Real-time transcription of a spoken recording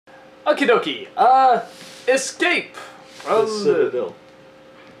Okie dokie. Escape from The Citadel.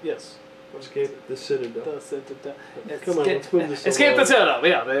 Yes. Escape the Citadel. The Citadel. Come on, let's move this Escape the along. Citadel.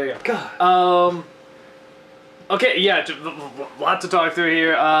 Yeah, there you go. God. Okay, yeah, a lot to talk through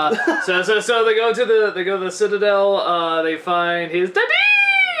here. So they go to the Citadel. They find his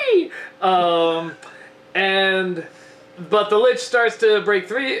daddy. But the Lich starts to break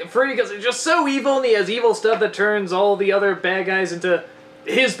free because he's just so evil, and he has evil stuff that turns all the other bad guys into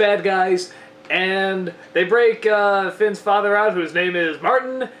his bad guys. And they break Finn's father out, whose name is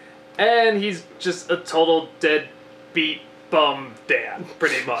Martin, and he's just a total deadbeat bum dad,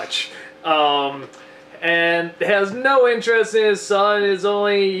 pretty much. And has no interest in his son, is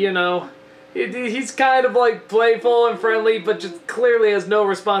only, you know, he's kind of like playful and friendly, but just clearly has no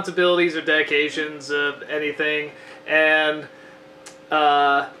responsibilities or dedications of anything. And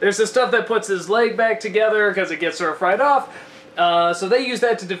there's this stuff that puts his leg back together because it gets sort of fried off. So they use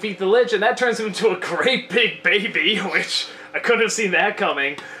that to defeat the Lich, and that turns him into a great big baby, which I couldn't have seen that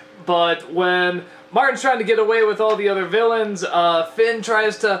coming. But when Martin's trying to get away with all the other villains, Finn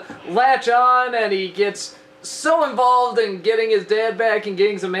tries to latch on, and he gets so involved in getting his dad back and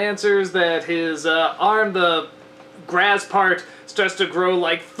getting some answers that his arm, the grass part, starts to grow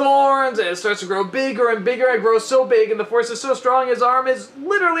like thorns, and it starts to grow bigger and bigger. It grows so big, and the force is so strong, his arm is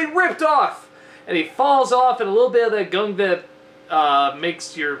literally ripped off. And he falls off, and a little bit of that gunk that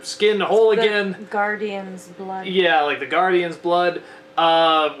makes your skin whole again. The Guardian's blood. Yeah, like the Guardian's blood.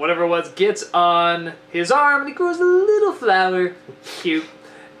 Whatever it was, gets on his arm, and he grows a little flower. Cute.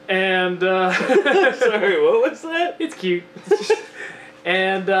 And, Sorry, what was that? It's cute.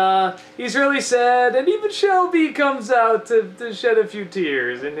 And, he's really sad, and even Shelby comes out to shed a few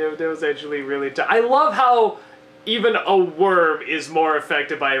tears, and it was actually really I love how even a worm is more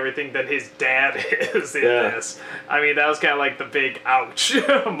affected by everything than his dad is in this. I mean, that was kind of like the big ouch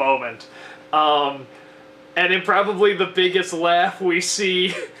moment. And in probably the biggest laugh we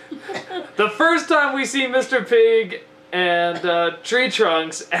see, the first time we see Mr. Pig and Tree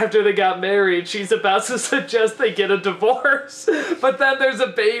Trunks after they got married, she's about to suggest they get a divorce. But then there's a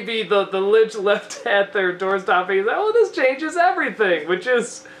baby the Lich left at their doorstop, and he's like, oh, this changes everything, which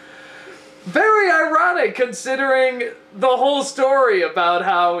is very ironic considering the whole story about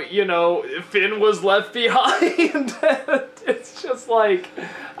how, you know, Finn was left behind. It's just like,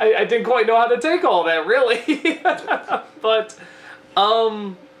 I didn't quite know how to take all that, really. But,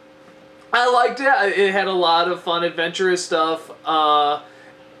 I liked it. It had a lot of fun, adventurous stuff.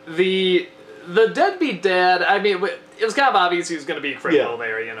 The deadbeat dad, I mean, it was kind of obvious he was going to be criminal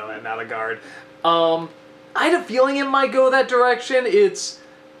there, you know, and not a guard. I had a feeling it might go that direction.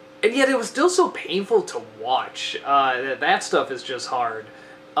 And yet it was still so painful to watch. That stuff is just hard.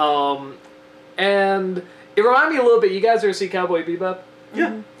 And it reminded me a little bit, you guys ever see Cowboy Bebop?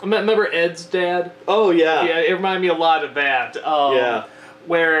 Yeah. Remember Ed's dad? Oh, yeah. Yeah, it reminded me a lot of that. Yeah.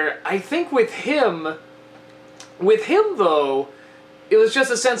 Where I think with him though, it was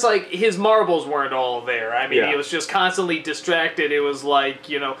just a sense like his marbles weren't all there. I mean, he was just constantly distracted. It was like,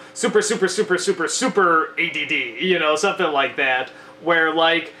 you know, super ADD, you know, something like that. Where,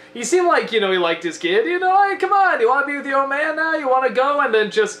 like, he seemed like, you know, he liked his kid. You know, hey, come on, you want to be with your old man now? You want to go? And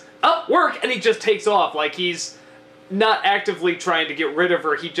then just, work! And he just takes off. Like, he's not actively trying to get rid of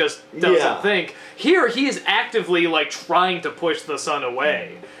her. He just doesn't think. Here, he is actively, like, trying to push the son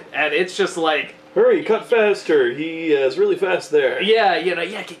away. And it's just like, hurry, cut faster. He is really fast there. Yeah, you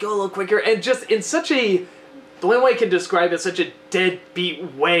know, could go a little quicker. And just in such a, the only way I can describe it, such a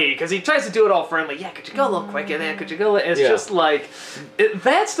deadbeat way, because he tries to do it all friendly. Yeah, could you go a little quicker there? Could you go? It's just like,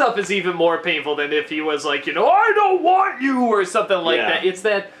 that stuff is even more painful than if he was like, you know, I don't want you, or something like that. It's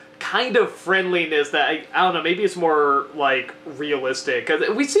that kind of friendliness that, I don't know, maybe it's more, like, realistic. Because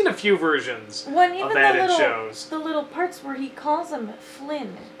we've seen a few versions of that in shows. The little parts where he calls him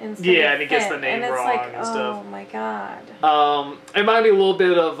Flynn instead of and he gets the name and wrong like, and stuff. Oh my god. It reminded me a little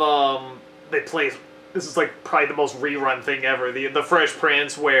bit of, they play, this is like probably the most rerun thing ever, the Fresh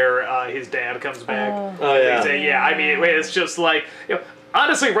Prince, where his dad comes back. Oh, yeah. I mean, it's just like, you know,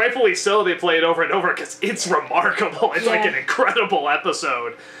 honestly, rightfully so, they play it over and over because it's remarkable. It's like an incredible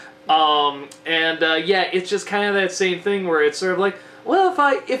episode. It's just kind of that same thing where it's sort of like, well,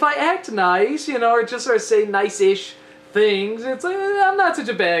 if I act nice, you know, or just sort of say nice-ish things, it's like, I'm not such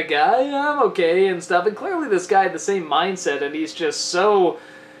a bad guy, I'm okay and stuff. And clearly this guy had the same mindset, and he's just so,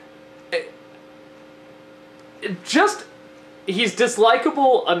 he's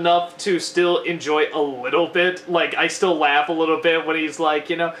dislikable enough to still enjoy a little bit. Like, I still laugh a little bit when he's like,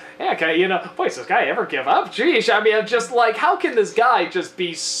 you know, yeah, okay, you know, boy, does this guy ever give up? Jeez, I mean, I'm just like, how can this guy just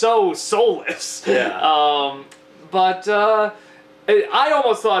be so soulless? Yeah. I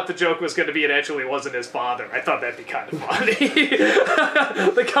almost thought the joke was going to be it actually wasn't his father. I thought that'd be kind of funny.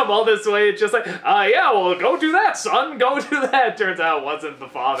 They come all this way, it's just like, yeah, well, go do that, son. Go do that. Turns out it wasn't the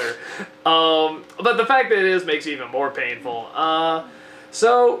father. But the fact that it is makes it even more painful.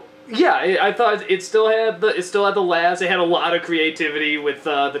 So yeah, I thought it still had the laughs. It had a lot of creativity with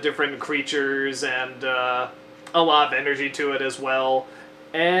the different creatures and a lot of energy to it as well.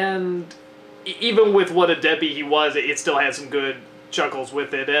 And even with what a deadbeat he was, it still had some good chuckles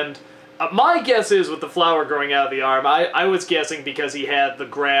with it. And my guess is with the flower growing out of the arm, I was guessing because he had the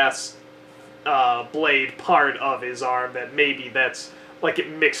grass blade part of his arm that maybe that's like it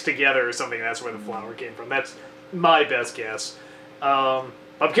mixed together or something. That's where the flower came from. That's my best guess. I'm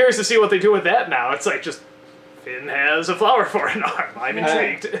curious to see what they do with that now. It's like just Finn has a flower for an arm. I'm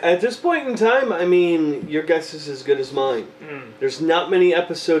intrigued. At this point in time, I mean, your guess is as good as mine. There's not many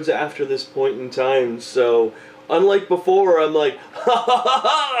episodes after this point in time, so unlike before, I'm like, ha ha ha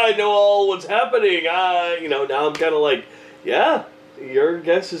ha, I know all what's happening. Now I'm kind of like, yeah, your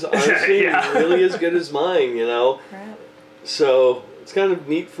guess is honestly really as good as mine, Crap. So it's kind of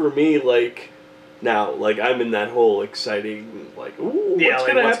neat for me, like, now, like, I'm in that whole exciting, like, ooh, what's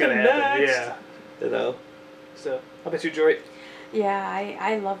gonna happen next? Yeah. So, how about you, Joy? Yeah,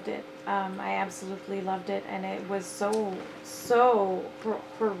 I loved it. I absolutely loved it, and it was so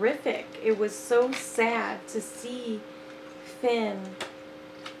horrific. It was so sad to see Finn.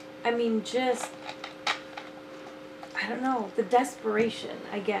 I mean, just, I don't know, the desperation,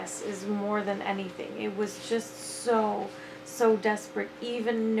 I guess, is more than anything. It was just so desperate,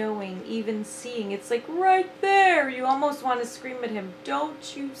 even knowing, even seeing. It's like right there. You almost want to scream at him.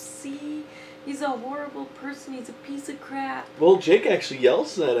 Don't you see? He's a horrible person. He's a piece of crap. Well, Jake actually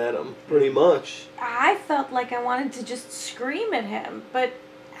yells that at him, pretty much. I felt like I wanted to just scream at him, but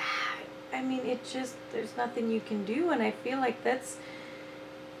I mean, there's nothing you can do, and I feel like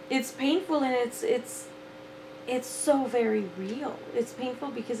it's painful, and it's so very real. It's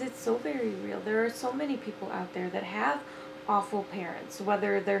painful because it's so very real. There are so many people out there that have awful parents,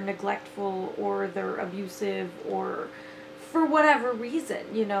 whether they're neglectful or they're abusive or for whatever reason,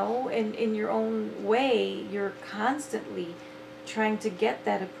 and in your own way, you're constantly trying to get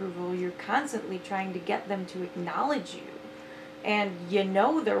that approval. You're constantly trying to get them to acknowledge you. And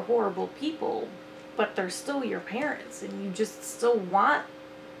they're horrible people, but they're still your parents, and you just still want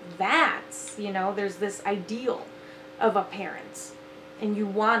that. There's this ideal of a parent, and you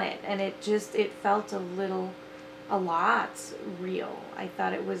want it, and it felt a lot real. I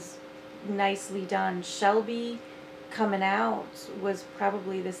thought it was nicely done. Shelby coming out was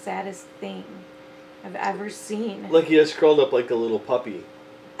probably the saddest thing I've ever seen. Like he just curled up like a little puppy.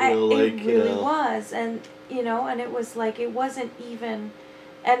 It really was, and and it was like it wasn't even.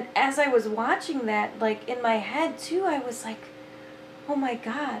 And as I was watching that, like in my head too, I was like, oh my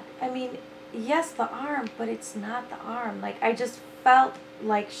God. I mean, yes, the arm, but it's not the arm. Like I just felt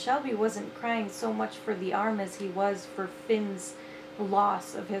like Shelby wasn't crying so much for the arm as he was for Finn's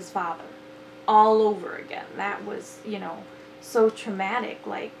loss of his father. All over again. That was, so traumatic.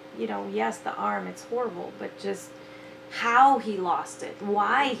 Like, yes, the arm, it's horrible, but just how he lost it,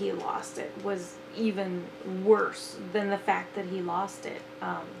 why he lost it was even worse than the fact that he lost it.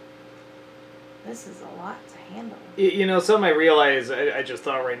 This is a lot to handle. Something I realize, I just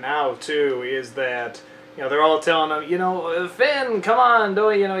thought right now, too, is that, they're all telling him, Finn, come on,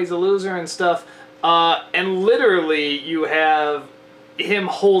 don't, he's a loser and stuff. And literally, you have him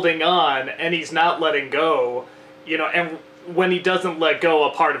holding on, and he's not letting go, and when he doesn't let go,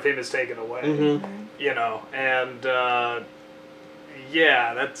 a part of him is taken away. And,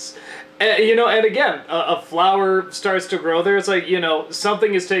 yeah, that's, and again, a flower starts to grow there. It's like,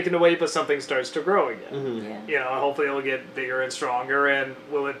 something is taken away, but something starts to grow again. Hopefully it'll get bigger and stronger, and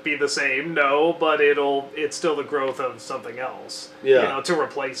will it be the same? No, but it's still the growth of something else, to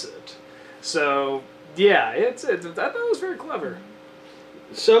replace it. So, yeah, I thought it was very clever.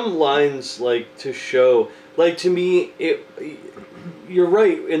 Some lines, like, to show, like, to me, you're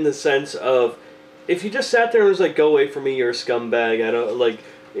right in the sense of, if you just sat there and was like, go away from me, you're a scumbag, I don't, like,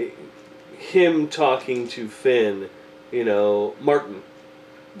 him talking to Finn, Martin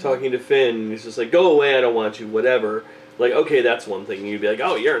talking to Finn, he's just like, go away, I don't want you, whatever, like, okay, that's one thing, you'd be like,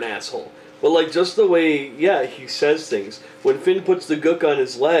 oh, you're an asshole, but, like, just the way, he says things, when Finn puts the gook on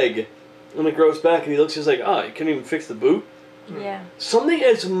his leg, and it grows back, and he looks just like, oh, you can't even fix the boot? Yeah. Something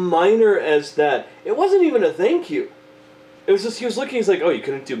as minor as that. It wasn't even a thank you. It was just, he was looking, he's like, oh, you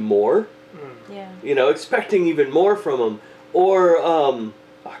couldn't do more? Yeah. Expecting even more from him. Or,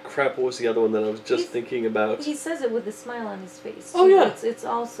 crap, what was the other one that I was just thinking about? He says it with a smile on his face. Oh, yeah. It's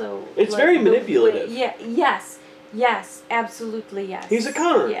also... It's very manipulative. Yes. Yes, absolutely yes. He's a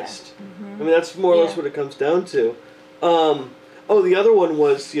con Yeah. artist. Mm-hmm. I mean, that's more or less Yeah. what it comes down to. Oh, the other one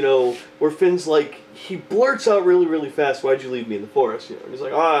was, where Finn's like, he blurts out really, really fast, "Why'd you leave me in the forest?" And he's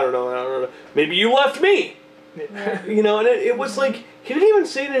like, "Oh, I don't know. Maybe you left me." Yeah. And it was like, he didn't even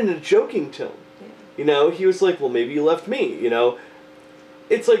say it in a joking tone. Yeah. He was like, "Well, maybe you left me."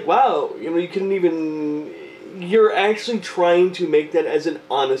 It's like, wow, you couldn't even. You're actually trying to make that as an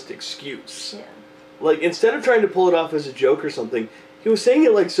honest excuse. Yeah. Like, instead of trying to pull it off as a joke or something, he was saying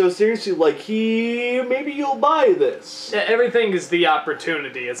it, like, so seriously, like, maybe you'll buy this. Yeah, everything is the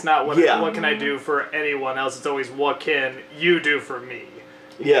opportunity. It's not what can I do for anyone else. It's always what can you do for me.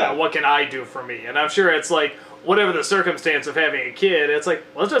 Yeah. What can I do for me? And I'm sure it's like, whatever the circumstance of having a kid, it's like,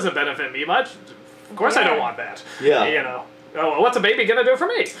 well, this doesn't benefit me much. Of course I don't want that. Yeah. Oh, what's a baby gonna do for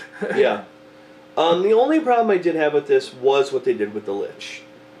me? Yeah. The only problem I did have with this was what they did with the Lich.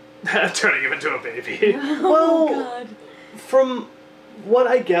 Turning him into a baby. Oh, God. From what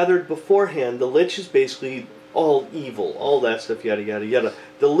I gathered beforehand, the Lich is basically all evil, all that stuff, yada, yada, yada.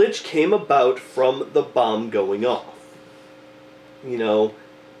 The Lich came about from the bomb going off.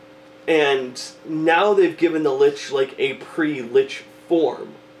 And now they've given the Lich, like, a pre-Lich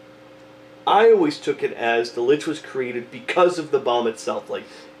form. I always took it as the Lich was created because of the bomb itself. Like,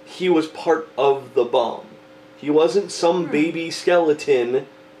 he was part of the bomb. He wasn't some baby skeleton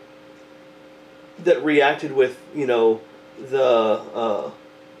that reacted with, the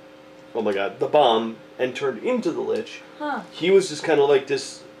bomb and turned into the Lich. Huh. He was just kind of like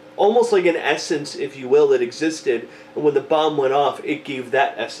this, almost like an essence, if you will, that existed, and when the bomb went off, it gave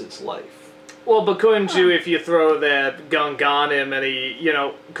that essence life. Well, but couldn't you, if you throw that gunk on him and he,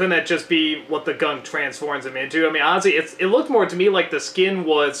 couldn't that just be what the gunk transforms him into? I mean, honestly, it looked more to me like the skin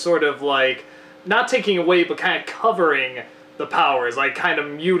was sort of like, not taking away, but kind of covering the powers, like kind of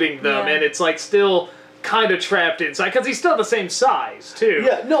muting them, and it's like still kind of trapped inside, because he's still the same size, too.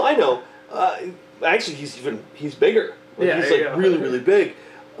 Yeah, no, I know. Actually, he's bigger. He's like really, really big.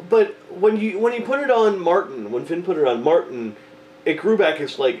 But when you put it on Martin, when Finn put it on Martin, it grew back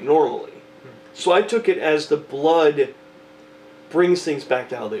as like normally. So I took it as the blood brings things back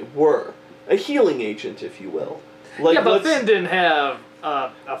to how they were. A healing agent, if you will. Like, yeah, but Finn didn't have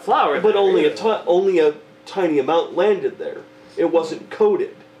a flower but there, only a tiny amount landed there. It wasn't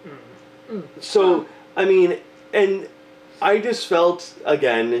coated. So, I mean, and I just felt,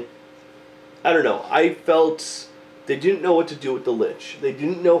 again, I don't know, I felt they didn't know what to do with the Lich. They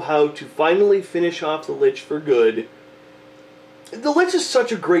didn't know how to finally finish off the Lich for good. The Lich is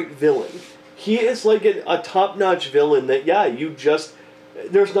such a great villain. He is like a top-notch villain that,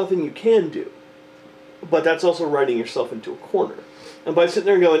 there's nothing you can do. But that's also writing yourself into a corner. And by sitting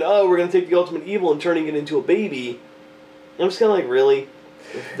there and going, oh, we're going to take the ultimate evil and turning it into a baby, I'm just kind of like, really?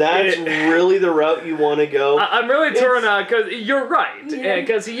 If that's really the route you want to go? I'm really torn on, because you're right.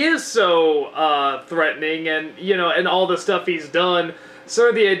 Because he is so threatening, and, and all the stuff he's done. Sort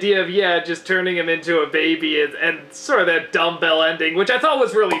of the idea of, just turning him into a baby and sort of that dumbbell ending, which I thought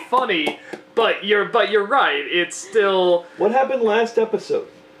was really funny, but you're right, it's still... What happened last episode?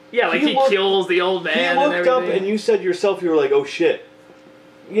 Yeah, like he kills the old man and everything. He looked up and you said yourself, you were like, oh shit.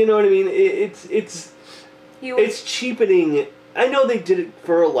 You know what I mean? It's cheapening. I know they did it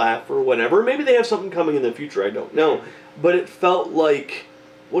for a laugh or whatever. Maybe they have something coming in the future, I don't know. But it felt like,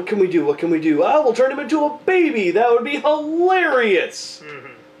 what can we do? What can we do? Oh, we'll turn him into a baby. That would be hilarious.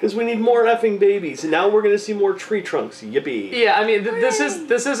 Because we need more effing babies. And now we're going to see more tree trunks. Yippee. Yeah, I mean, this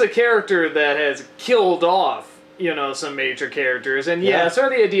is a character that has killed off, some major characters. And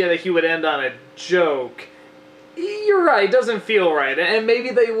sort of the idea that he would end on a joke. You're right, it doesn't feel right. And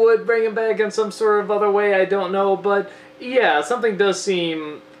maybe they would bring him back in some sort of other way, I don't know. But, something does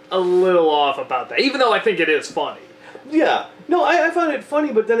seem a little off about that. Even though I think it is funny. Yeah. No, I found it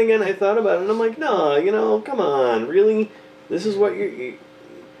funny, but then again, I thought about it, and I'm like, no, come on, really? This is what you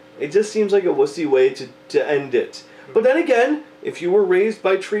it just seems like a wussy way to end it. But then again, if you were raised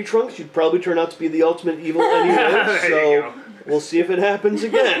by tree trunks, you'd probably turn out to be the ultimate evil anyway, so we'll see if it happens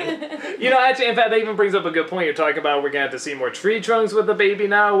again. Actually, in fact, that even brings up a good point. You're talking about we're going to have to see more tree trunks with the baby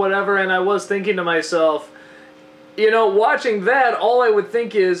now, whatever, and I was thinking to myself, watching that, all I would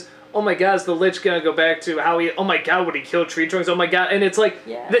think is, oh my god, is the Lich gonna go back to how oh my god, would he kill tree trunks? Oh my god, and it's like,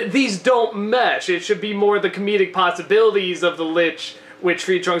 these don't mesh. It should be more the comedic possibilities of the Lich with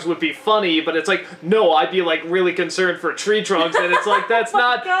tree trunks would be funny, but it's like, no, I'd be like really concerned for tree trunks, and it's like, that's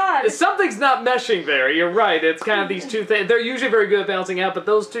something's not meshing there. You're right, it's kind of these two things. They're usually very good at balancing out, but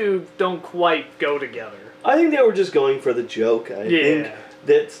those two don't quite go together. I think they were just going for the joke. I think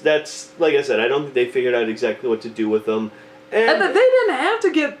that's like I said, I don't think they figured out exactly what to do with them. And they didn't have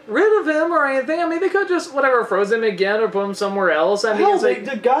to get rid of him or anything. I mean, they could just, whatever, froze him again or put him somewhere else. I mean, hell, it's like,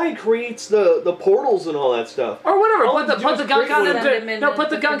 the guy creates the portals and all that stuff. or whatever, All put the he had to do gun was on create him one. to, no, put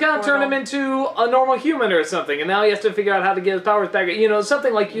the gun on, turn him into a normal human or something, and now he has to figure out how to get his powers back. You know,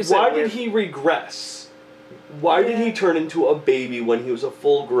 something like you said. Why did he regress? Why did he turn into a baby when he was a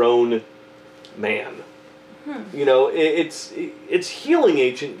full-grown man? You know, it's healing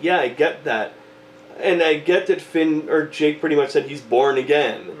agent. Yeah, I get that. And I get that Finn or Jake pretty much said he's born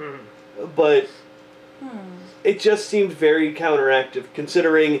again. But it just seemed very counteractive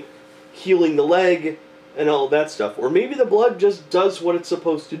considering healing the leg and all that stuff. Or maybe the blood just does what it's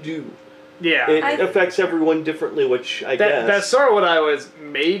supposed to do. Yeah. It affects everyone differently, which I guess. That's sort of what I was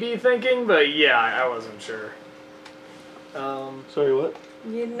maybe thinking, but yeah, I wasn't sure. Sorry, what?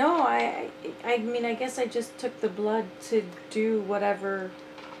 You know, I mean, I guess I just took the blood to do whatever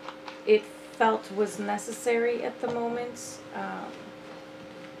it felt was necessary at the moment.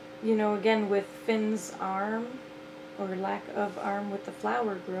 You know, again, with Finn's arm, or lack of arm with the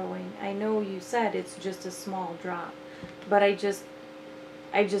flower growing, I know you said it's just a small drop, but I just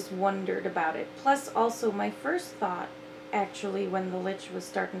wondered about it. Plus, also, my first thought, actually, when the Lich was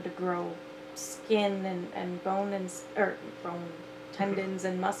starting to grow skin and bone tendons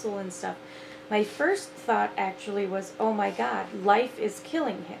and muscle and stuff, my first thought actually was, oh my god, life is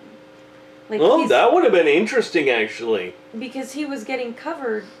killing him. Like, oh, that would have been interesting, actually. Because he was getting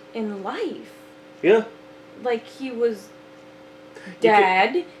covered in life. Yeah. Like, he was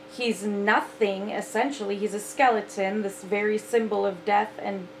dead. He's nothing, essentially. He's a skeleton, this very symbol of death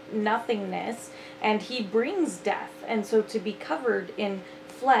and nothingness. And he brings death. And so to be covered in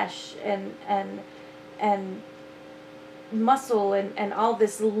flesh and muscle and all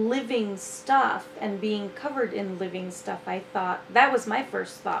this living stuff and being covered in living stuff, I thought, that was my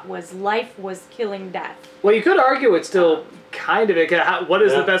first thought, was life was killing death. Well, you could argue it's still kind of it. What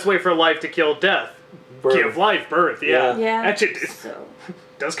is the best way for life to kill death? Birth. Give life, birth, yeah. Actually, it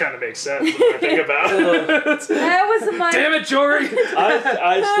does kind of make sense when I think about it. That was my... Damn it, Jory!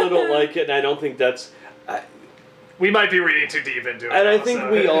 I still don't like it, and I don't think that's... We might be reading too deep into it. And I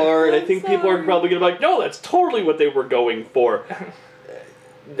think we are, and I think people are probably going to be like, no, that's totally what they were going for.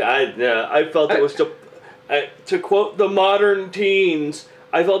 I felt it was to quote the modern teens,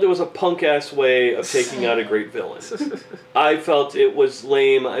 I felt it was a punk-ass way of taking out a great villain. I felt it was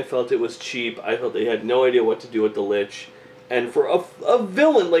lame, I felt it was cheap, I felt they had no idea what to do with the Lich. And for a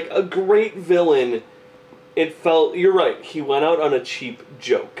villain, like a great villain, it felt, you're right, he went out on a cheap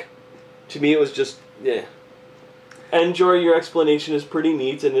joke. To me it was just, And Jory, your explanation is pretty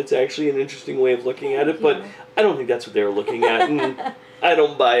neat, and it's actually an interesting way of looking at it, but I don't think that's what they were looking at, and I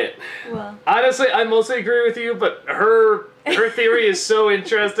don't buy it. Well, honestly, I mostly agree with you, but her theory is so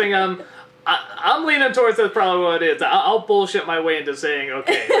interesting. I'm leaning towards that's probably what it is. I'll bullshit my way into saying,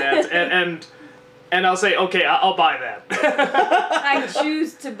 okay, that's, and I'll say, okay, I'll buy that. I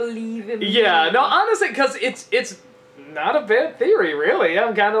choose to believe in Yeah, no, honestly, because it's not a bad theory, really.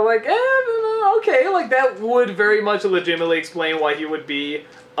 I'm kind of like, okay, like that would very much legitimately explain why he would be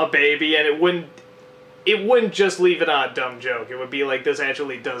a baby, and it wouldn't just leave it on a dumb joke. It would be like, this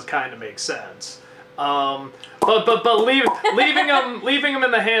actually does kind of make sense. But leaving him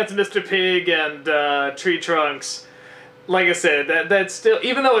in the hands of Mr. Pig and Tree Trunks, like I said, that's still,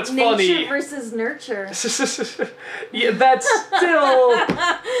 even though it's funny. Nature versus nurture. Yeah, that's still.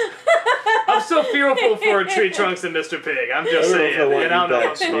 I'm still fearful for Tree Trunks and Mr. Pig. I'm just saying, and I don't know what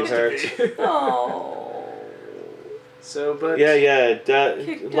I'm supposed to be. Oh. So, but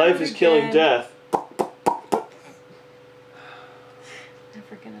life is killing death. Never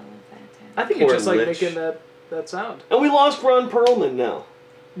gonna live that down. I think Poor it's just like Lich. making that sound. And we lost Ron Perlman now.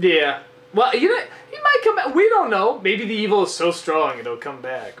 Yeah. Well, you know, he might come back. We don't know. Maybe the evil is so strong it'll come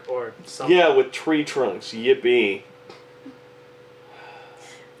back, or something. Yeah, with Tree Trunks. Yippee.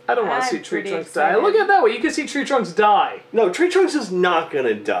 I don't want to see Tree Trunks die. Look at it that way. You can see Tree Trunks die. No, Tree Trunks is not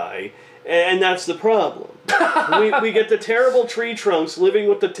gonna die, and that's the problem. we get the terrible Tree Trunks living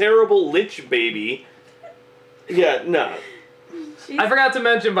with the terrible Lich baby. Yeah, no. I forgot to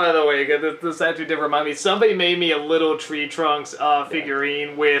mention, by the way, because this actually did remind me, somebody made me a little Tree Trunks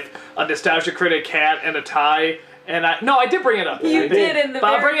figurine with a Nostalgia Critic hat and a tie, and I did bring it up. You did in the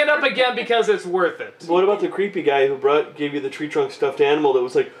But I'll bring it up again because it's worth it. What about the creepy guy who gave you the Tree Trunks stuffed animal that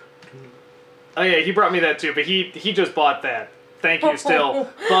was like... Oh yeah, he brought me that too, but he just bought that. Thank you still.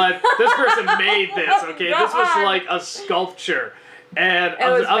 But this person made this, okay? This was like a sculpture. And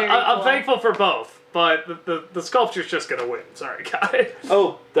I'm cool. thankful for both. but the sculpture's just gonna win. Sorry, guy.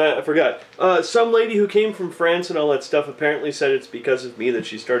 Oh, I forgot. Some lady who came from France and all that stuff apparently said it's because of me that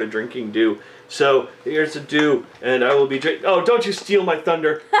she started drinking dew. So here's a dew, and I will be drinking. Oh, don't you steal my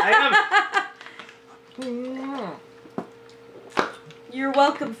thunder! I You're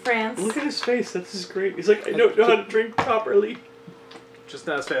welcome, France. Look at his face. That's just great. He's like, I don't know how to drink properly. just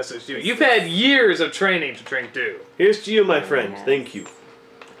not as fast as you. You've had years of training to drink dew. Here's to you, my friend. Yes. Thank you.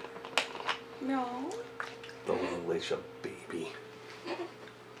 No. The little Alicia baby.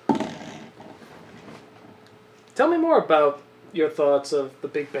 Tell me more about your thoughts of the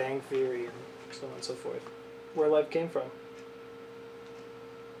Big Bang Theory and so on and so forth. Where life came from.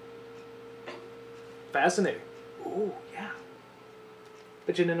 Fascinating. Ooh, yeah.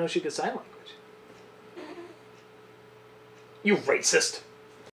 But you didn't know she could sign language. You racist.